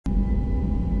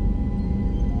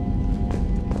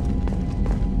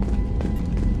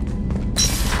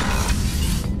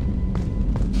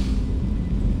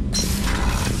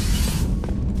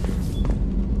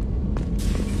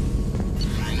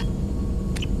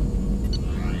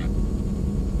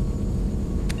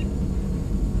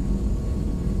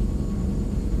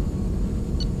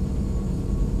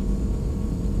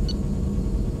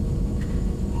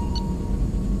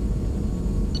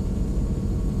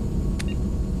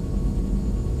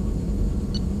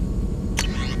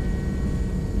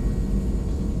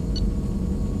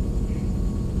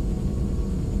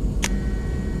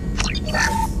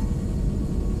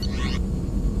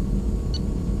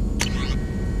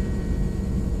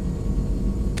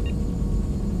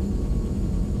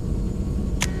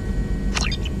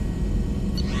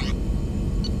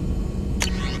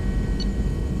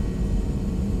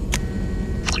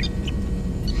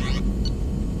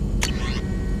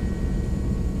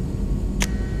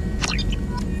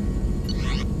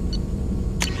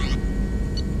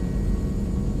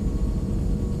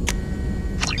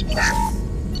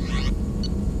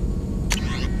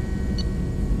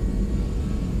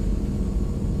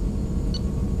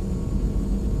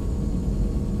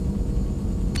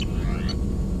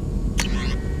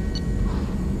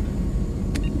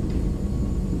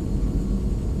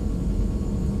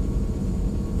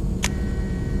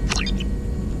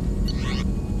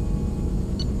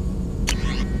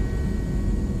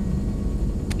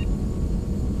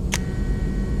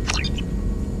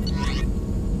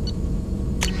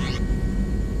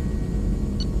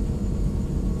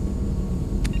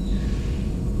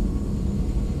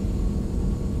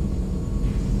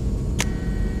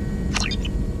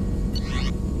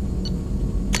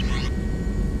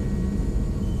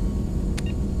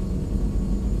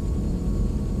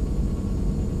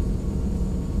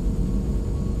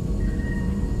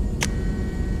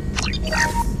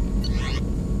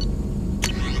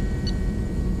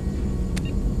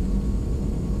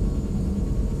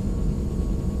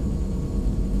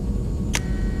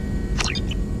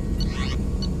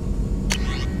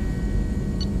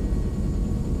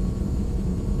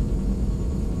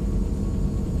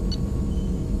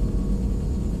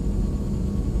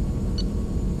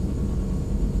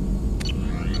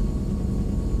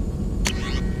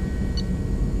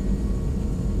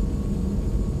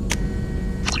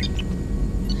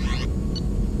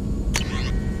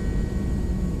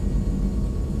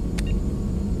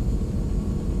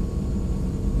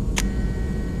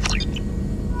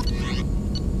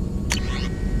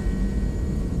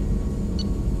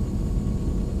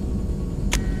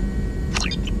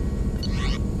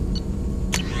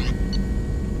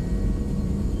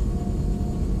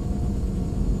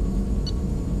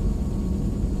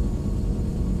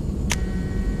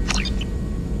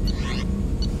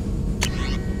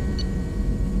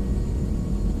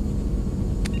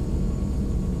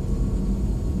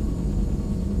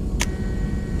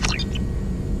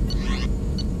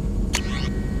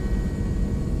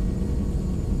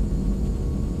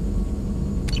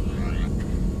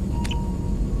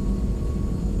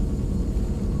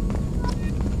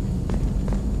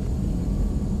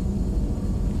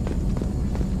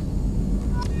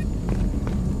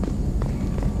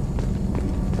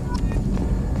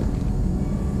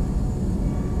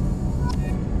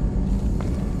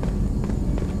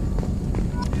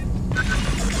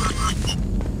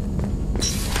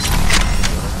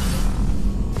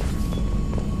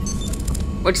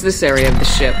What's this area of the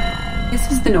ship? This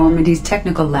is the Normandy's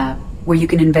technical lab, where you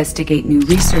can investigate new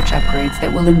research upgrades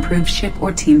that will improve ship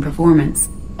or team performance.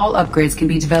 All upgrades can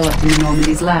be developed in the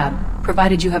Normandy's lab,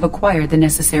 provided you have acquired the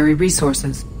necessary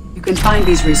resources. You can find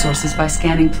these resources by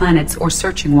scanning planets or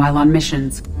searching while on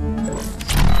missions.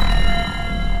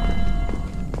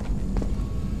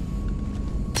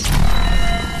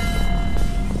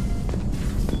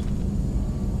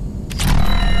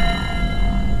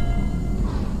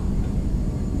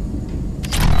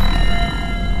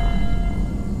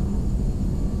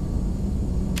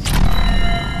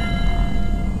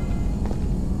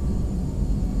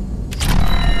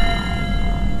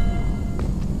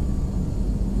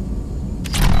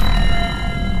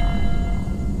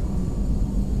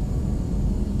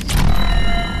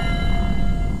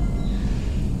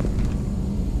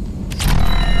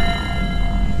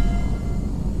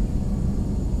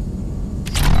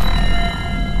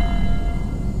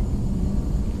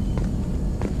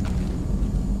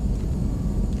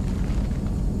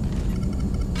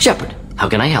 Shepard, how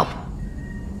can I help?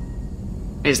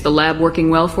 Is the lab working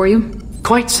well for you?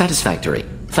 Quite satisfactory.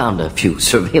 Found a few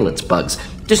surveillance bugs.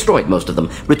 Destroyed most of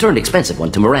them. Returned expensive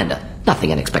one to Miranda.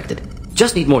 Nothing unexpected.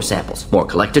 Just need more samples. More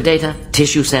collector data,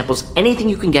 tissue samples, anything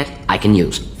you can get, I can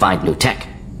use. Find new tech.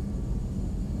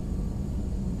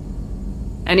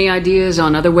 Any ideas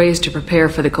on other ways to prepare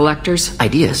for the collectors?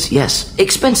 Ideas, yes.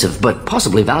 Expensive, but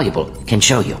possibly valuable. Can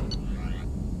show you.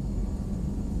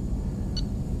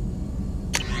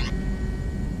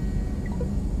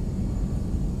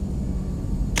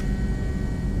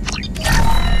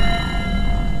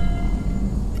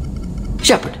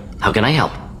 Shepard, how can I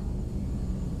help?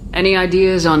 Any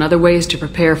ideas on other ways to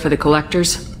prepare for the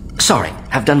collectors? Sorry,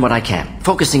 have done what I can.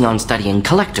 Focusing on studying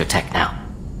collector tech now.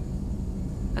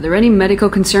 Are there any medical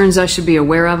concerns I should be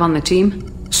aware of on the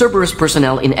team? Cerberus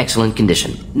personnel in excellent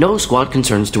condition. No squad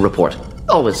concerns to report.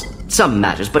 Always some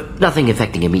matters, but nothing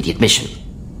affecting immediate mission.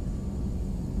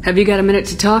 Have you got a minute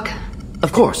to talk?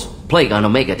 Of course. Plague on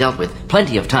Omega dealt with.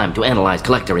 Plenty of time to analyze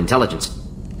collector intelligence.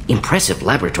 Impressive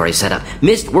laboratory setup.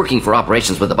 Missed working for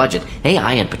operations with a budget.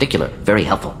 AI in particular. Very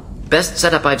helpful. Best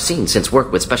setup I've seen since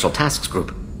work with Special Tasks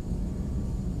Group.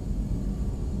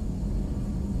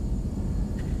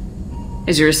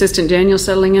 Is your assistant Daniel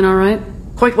settling in all right?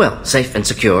 Quite well. Safe and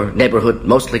secure. Neighborhood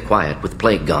mostly quiet with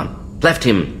Plague gone. Left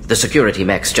him the security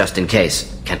mechs just in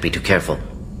case. Can't be too careful.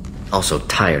 Also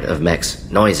tired of mechs.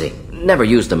 Noisy. Never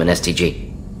used them in STG.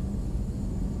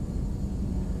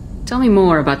 Tell me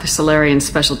more about the Solarian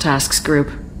Special Tasks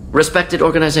Group. Respected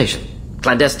organization.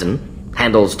 Clandestine.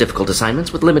 Handles difficult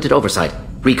assignments with limited oversight.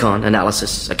 Recon,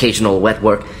 analysis, occasional wet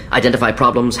work. Identify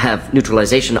problems, have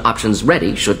neutralization options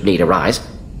ready should need arise.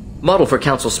 Model for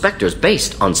Council Spectres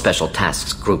based on Special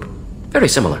Tasks Group. Very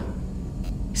similar.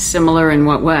 Similar in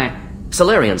what way?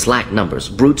 Solarians lack numbers,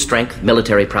 brute strength,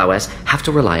 military prowess, have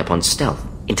to rely upon stealth,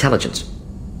 intelligence.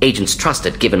 Agents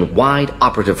trusted, given wide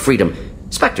operative freedom.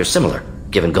 Spectres similar.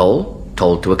 Given goal,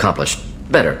 told to accomplish.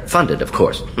 Better, funded, of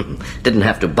course. Didn't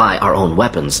have to buy our own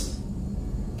weapons.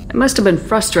 It must have been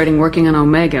frustrating working on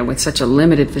Omega with such a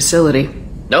limited facility.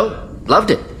 No,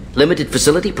 loved it. Limited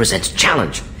facility presents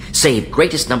challenge. Save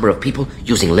greatest number of people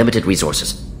using limited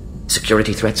resources.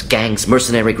 Security threats, gangs,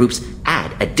 mercenary groups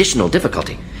add additional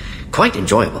difficulty. Quite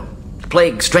enjoyable.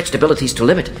 Plague stretched abilities to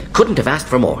limit. Couldn't have asked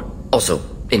for more. Also,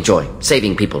 enjoy.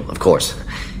 Saving people, of course.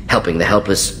 Helping the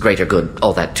helpless, greater good,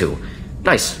 all that too.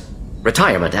 Nice.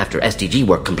 Retirement after SDG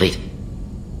work complete.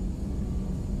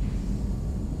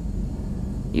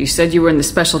 You said you were in the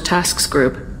Special Tasks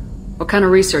Group. What kind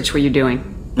of research were you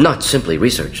doing? Not simply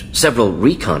research. Several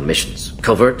recon missions.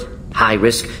 Covert, high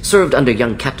risk, served under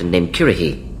young captain named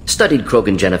Kirihi. Studied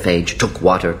Krogan genophage, took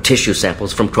water, tissue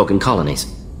samples from Krogan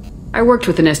colonies. I worked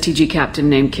with an STG captain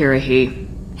named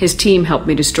Kirihi. His team helped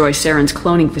me destroy Saren's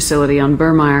cloning facility on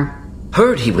Burmire.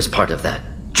 Heard he was part of that.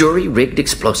 Jury-rigged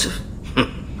explosive.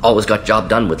 Always got job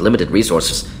done with limited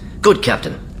resources. Good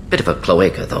captain. Bit of a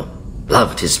cloaca, though.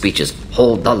 Loved his speeches.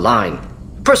 Hold the line.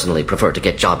 Personally prefer to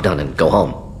get job done and go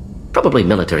home. Probably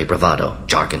military bravado,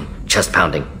 jargon,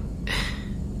 chest-pounding.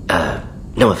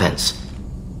 No offense.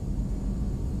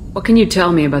 What can you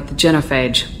tell me about the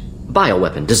genophage?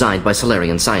 Bioweapon designed by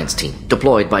Solarian science team.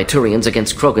 Deployed by Turians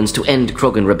against Krogans to end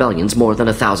Krogan rebellions more than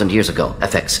 1,000 years ago.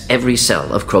 Affects every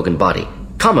cell of Krogan body.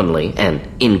 Commonly and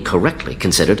incorrectly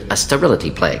considered a sterility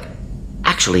plague.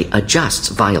 Actually adjusts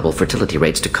viable fertility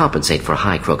rates to compensate for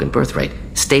high Krogan birth rate.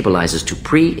 Stabilizes to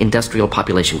pre-industrial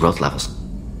population growth levels.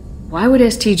 Why would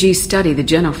STG study the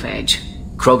genophage?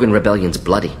 Krogan rebellion's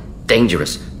bloody.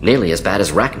 Dangerous. Nearly as bad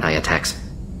as Rachni attacks.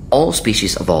 All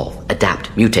species evolve,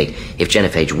 adapt, mutate. If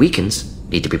genophage weakens,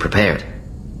 need to be prepared.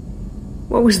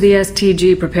 What was the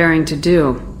STG preparing to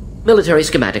do? Military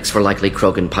schematics for likely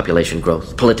Krogan population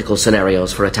growth, political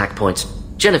scenarios for attack points.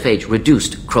 Genophage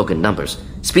reduced Krogan numbers.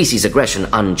 Species aggression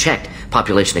unchecked,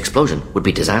 population explosion would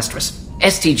be disastrous.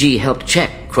 STG helped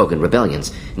check Krogan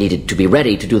rebellions, needed to be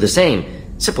ready to do the same.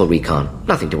 Simple recon,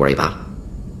 nothing to worry about.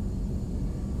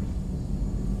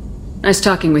 Nice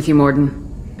talking with you,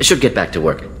 Mordin. I should get back to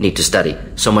work. Need to study.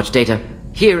 So much data.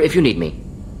 Here if you need me.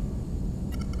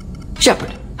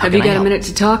 Shepard, have you got a minute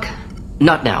to talk?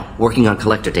 Not now. Working on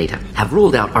collector data. Have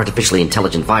ruled out artificially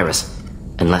intelligent virus.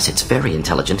 Unless it's very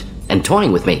intelligent and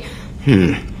toying with me.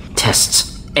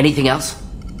 Tests. Anything else?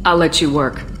 I'll let you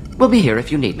work. We'll be here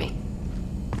if you need me.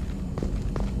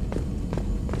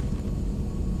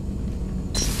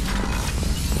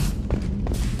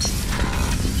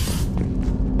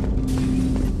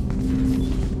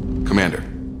 Commander,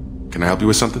 can I help you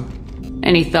with something?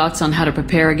 Any thoughts on how to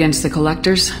prepare against the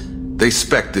Collectors? They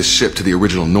spec'd this ship to the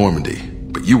original Normandy,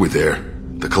 but you were there.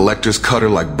 The Collectors cut her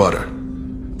like butter.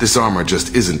 This armor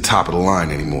just isn't top of the line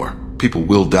anymore. People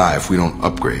will die if we don't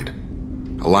upgrade.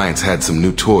 Alliance had some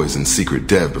new toys in secret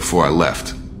dev before I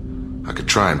left. I could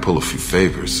try and pull a few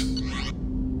favors.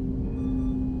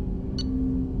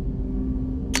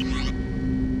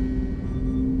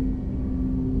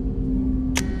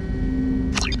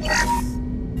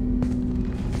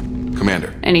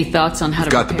 Commander. Any thoughts on how to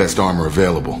got the best armor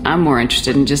available. I'm more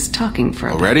interested in just talking for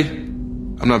a bit. Already?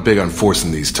 I'm not big on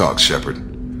forcing these talks,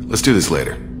 Shepard. Let's do this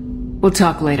later. We'll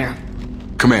talk later.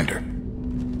 Commander.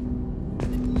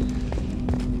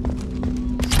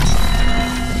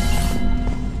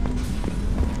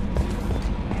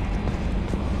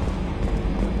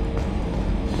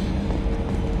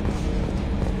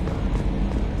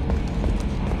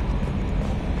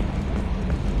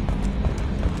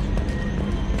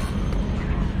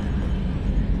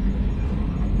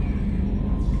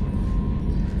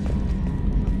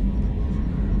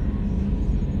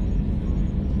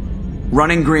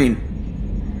 Running green.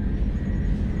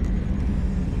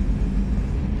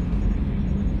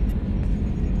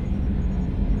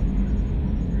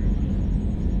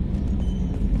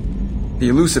 The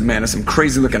elusive man has some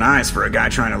crazy looking eyes for a guy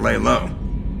trying to lay low.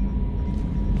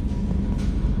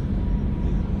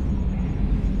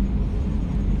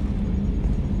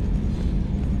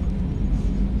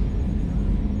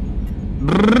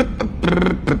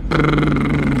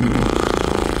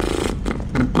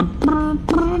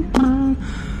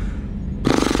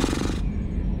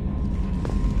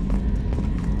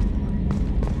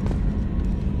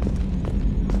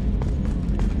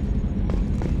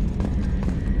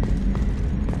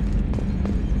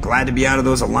 Glad to be out of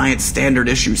those Alliance standard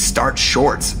issue starch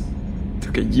shorts.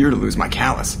 Took a year to lose my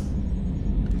callus.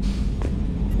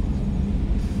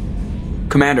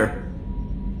 Commander.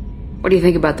 What do you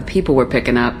think about the people we're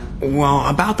picking up? Well,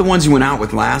 about the ones you went out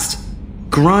with last.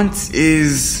 Grunt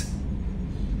is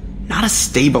not a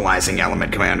stabilizing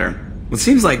element, Commander. Well, it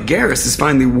seems like Garrus has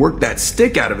finally worked that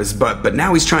stick out of his butt, but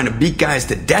now he's trying to beat guys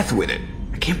to death with it.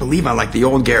 I can't believe I like the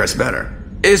old Garrus better.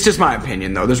 It's just my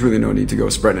opinion, though. There's really no need to go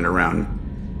spreading it around.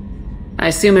 I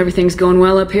assume everything's going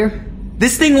well up here?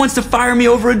 This thing wants to fire me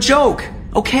over a joke.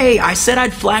 Okay, I said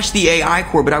I'd flash the AI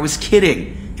core, but I was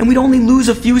kidding. And we'd only lose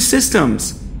a few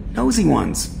systems. Nosy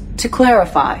ones. To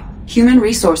clarify, human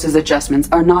resources adjustments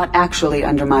are not actually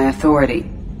under my authority.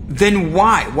 Then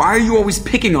why? Why are you always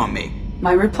picking on me?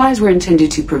 My replies were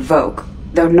intended to provoke,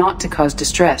 though not to cause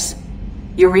distress.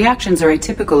 Your reactions are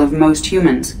atypical of most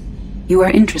humans. You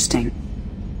are interesting.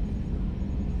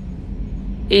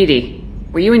 Edie.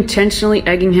 Were you intentionally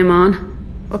egging him on?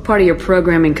 What part of your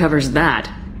programming covers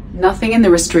that? Nothing in the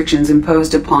restrictions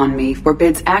imposed upon me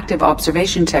forbids active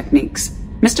observation techniques.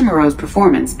 Mr. Moreau's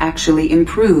performance actually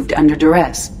improved under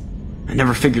duress. I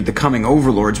never figured the coming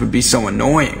overlords would be so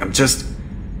annoying.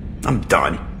 I'm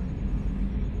done.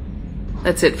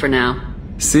 That's it for now.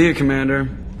 See you, Commander.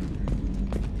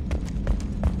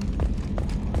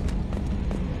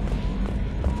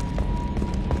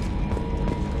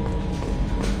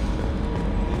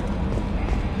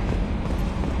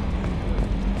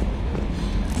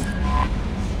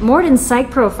 Mordin's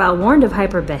psych profile warned of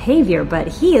hyper behavior, but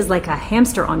he is like a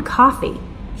hamster on coffee.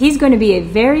 He's going to be a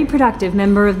very productive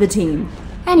member of the team.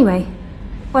 Anyway,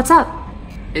 what's up?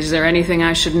 Is there anything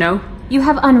I should know? You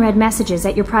have unread messages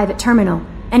at your private terminal.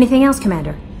 Anything else,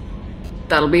 Commander?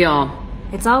 That'll be all.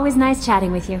 It's always nice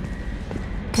chatting with you.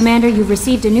 Commander, you've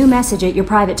received a new message at your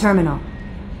private terminal.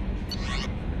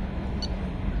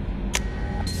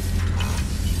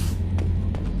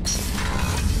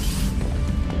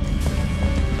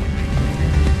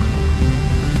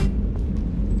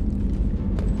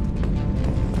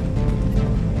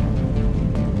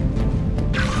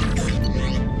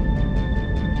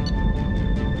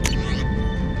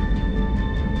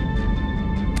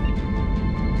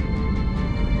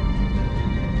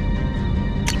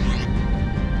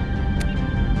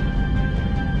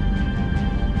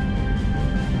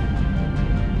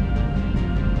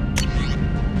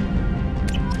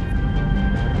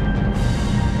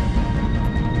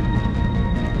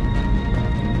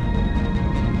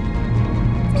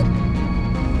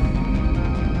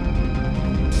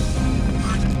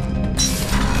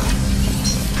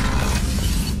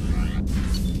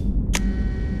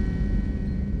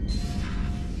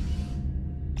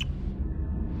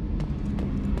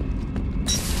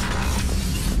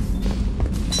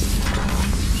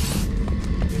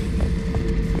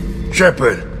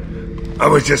 Shepard, I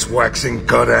was just waxing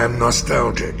goddamn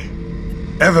nostalgic.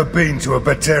 Ever been to a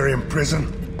Batarian prison?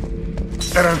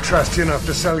 They don't trust you enough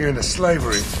to sell you into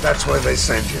slavery. That's why they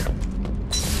send you.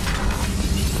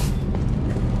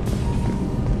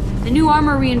 The new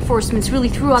armor reinforcements really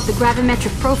threw out the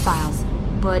gravimetric profiles.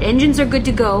 But engines are good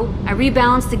to go. I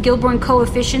rebalanced the Gilborn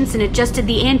coefficients and adjusted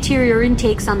the anterior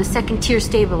intakes on the second-tier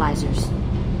stabilizers.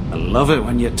 I love it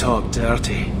when you talk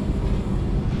dirty.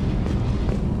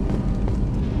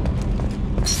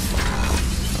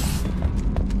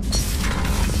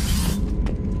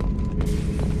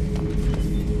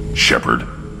 Shepard.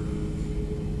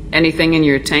 Anything in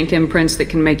your tank imprints that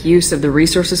can make use of the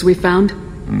resources we found?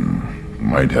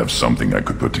 Might have something I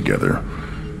could put together.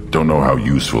 Don't know how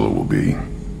useful it will be.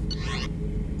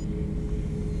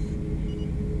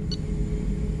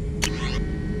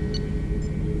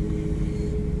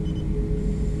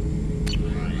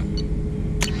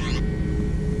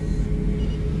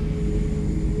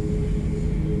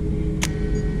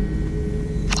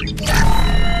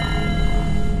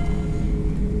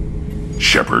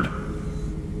 Shepard.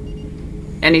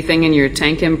 Anything in your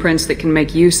tank imprints that can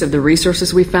make use of the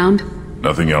resources we found?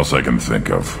 Nothing else I can think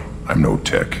of. I'm no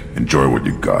tech. Enjoy what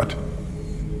you got.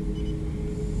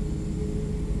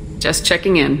 Just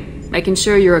checking in. Making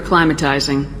sure you're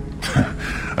acclimatizing.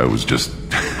 I was just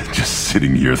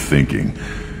sitting here thinking.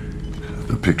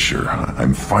 The picture,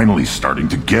 I'm finally starting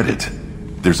to get it.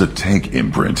 There's a tank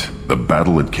imprint. The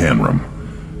battle at Canram.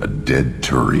 A dead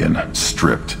Turian,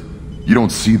 stripped. You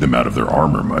don't see them out of their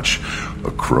armor much.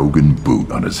 A Krogan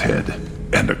boot on his head.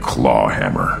 And a claw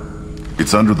hammer.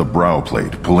 It's under the brow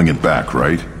plate, pulling it back,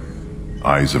 right?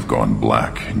 Eyes have gone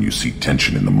black, and you see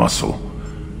tension in the muscle.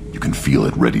 You can feel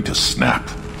it ready to snap.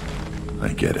 I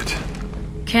get it.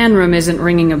 Canram isn't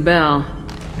ringing a bell.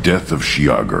 Death of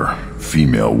Shiagar,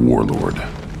 female warlord.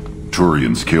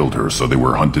 Turians killed her, so they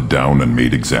were hunted down and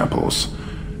made examples.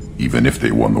 Even if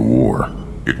they won the war,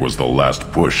 it was the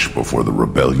last push before the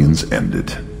rebellions ended.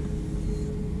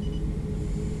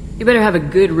 You better have a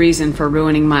good reason for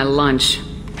ruining my lunch.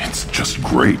 It's just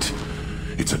great.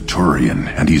 It's a Turian,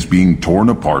 and he's being torn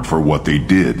apart for what they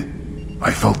did.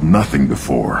 I felt nothing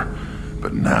before,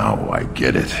 but now I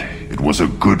get it. It was a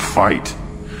good fight.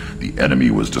 The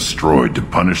enemy was destroyed to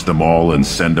punish them all and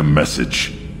send a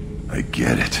message. I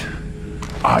get it.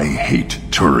 I hate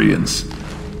Turians.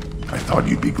 I thought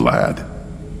you'd be glad.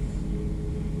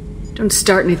 Don't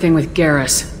start anything with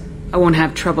Garrus. I won't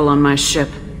have trouble on my ship.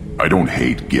 I don't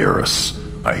hate Garrus.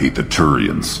 I hate the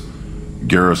Turians.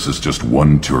 Garrus is just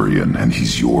one Turian, and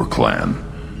he's your clan.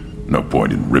 No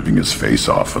point in ripping his face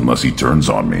off unless he turns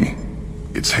on me.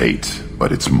 It's hate,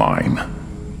 but it's mine.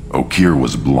 Okir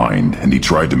was blind, and he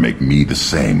tried to make me the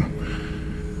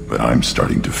same. But I'm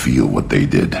starting to feel what they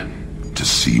did, to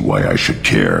see why I should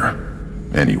care.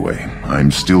 Anyway,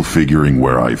 I'm still figuring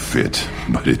where I fit,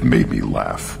 but it made me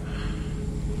laugh.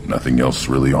 Nothing else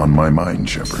really on my mind,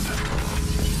 Shepard.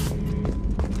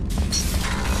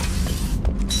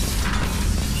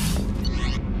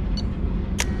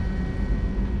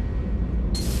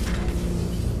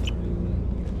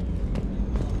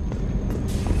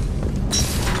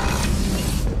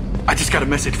 I just got a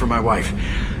message from my wife.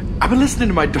 I've been listening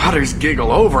to my daughters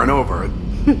giggle over and over.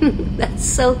 That's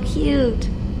so cute.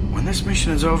 When this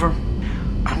mission is over,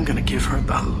 I'm gonna give her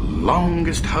the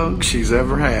longest hug she's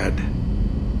ever had.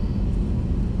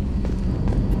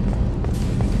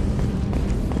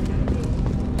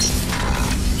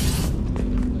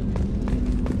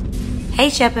 Hey,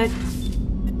 Shepard.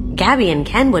 Gabby and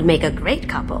Ken would make a great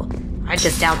couple. I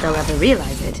just doubt they'll ever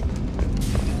realize it.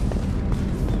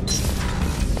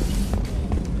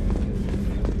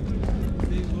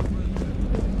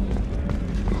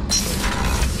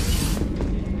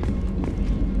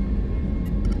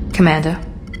 Commander,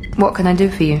 what can I do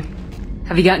for you?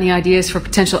 Have you got any ideas for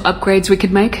potential upgrades we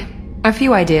could make? A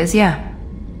few ideas, yeah.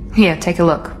 Here, take a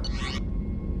look.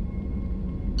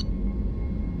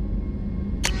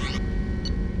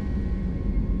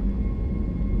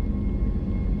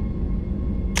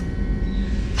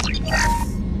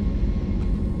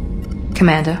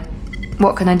 Commander,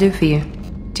 what can I do for you?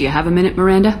 Do you have a minute,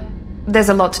 Miranda? There's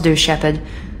a lot to do, Shepard.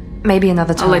 Maybe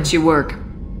another time. I'll let you work.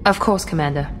 Of course,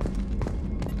 Commander.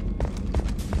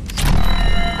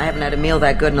 I haven't had a meal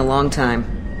that good in a long time.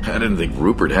 I didn't think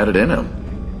Rupert had it in him.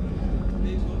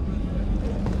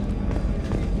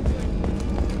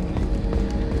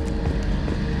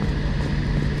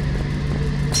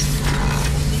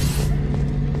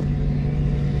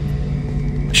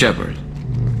 Shepard,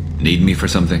 need me for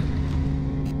something?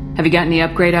 Have you got any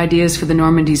upgrade ideas for the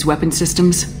Normandy's weapon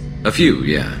systems? A few,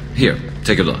 yeah. Here,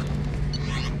 take a look.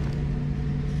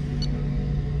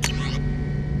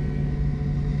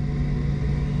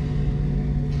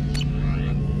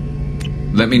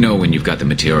 Let me know when you've got the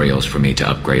materials for me to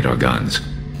upgrade our guns.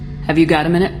 Have you got a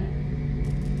minute?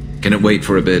 Can it wait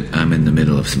for a bit? I'm in the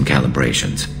middle of some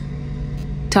calibrations.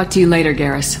 Talk to you later,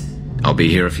 Garrus. I'll be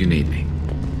here if you need me.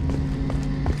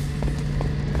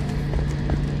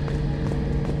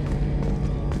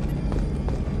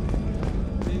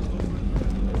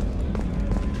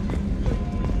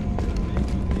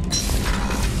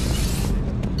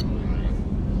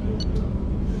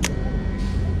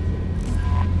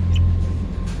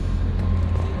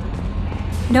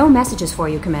 No messages for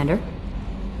you, Commander.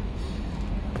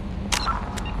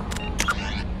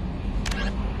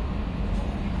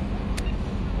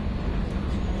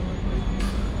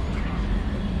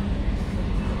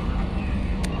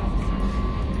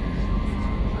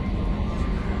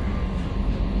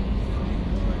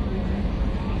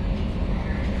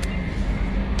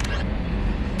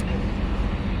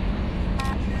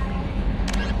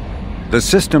 The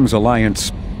Systems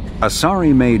Alliance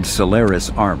Asari-made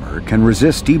Solaris armor can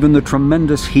resist even the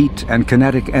tremendous heat and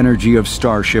kinetic energy of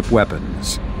starship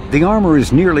weapons. The armor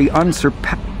is nearly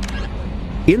unsurpassed.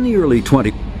 In the early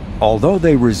 20s, although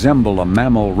they resemble a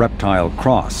mammal-reptile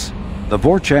cross, the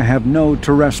Vorcha have no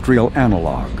terrestrial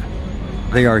analog.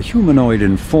 They are humanoid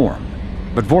in form,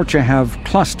 but Vorcha have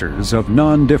clusters of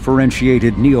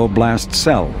non-differentiated neoblast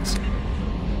cells.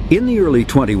 In the early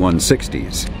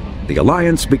 2160s, the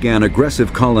Alliance began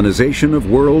aggressive colonization of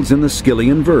worlds in the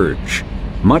Skyllian Verge,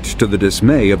 much to the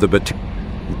dismay of the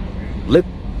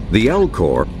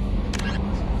L-Corps.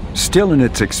 Still in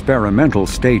its experimental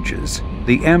stages,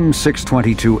 the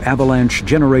M622 Avalanche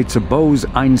generates a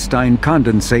Bose-Einstein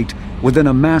condensate within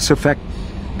a mass effect.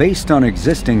 Based on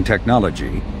existing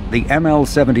technology, the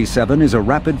ML-77 is a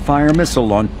rapid-fire missile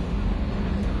launch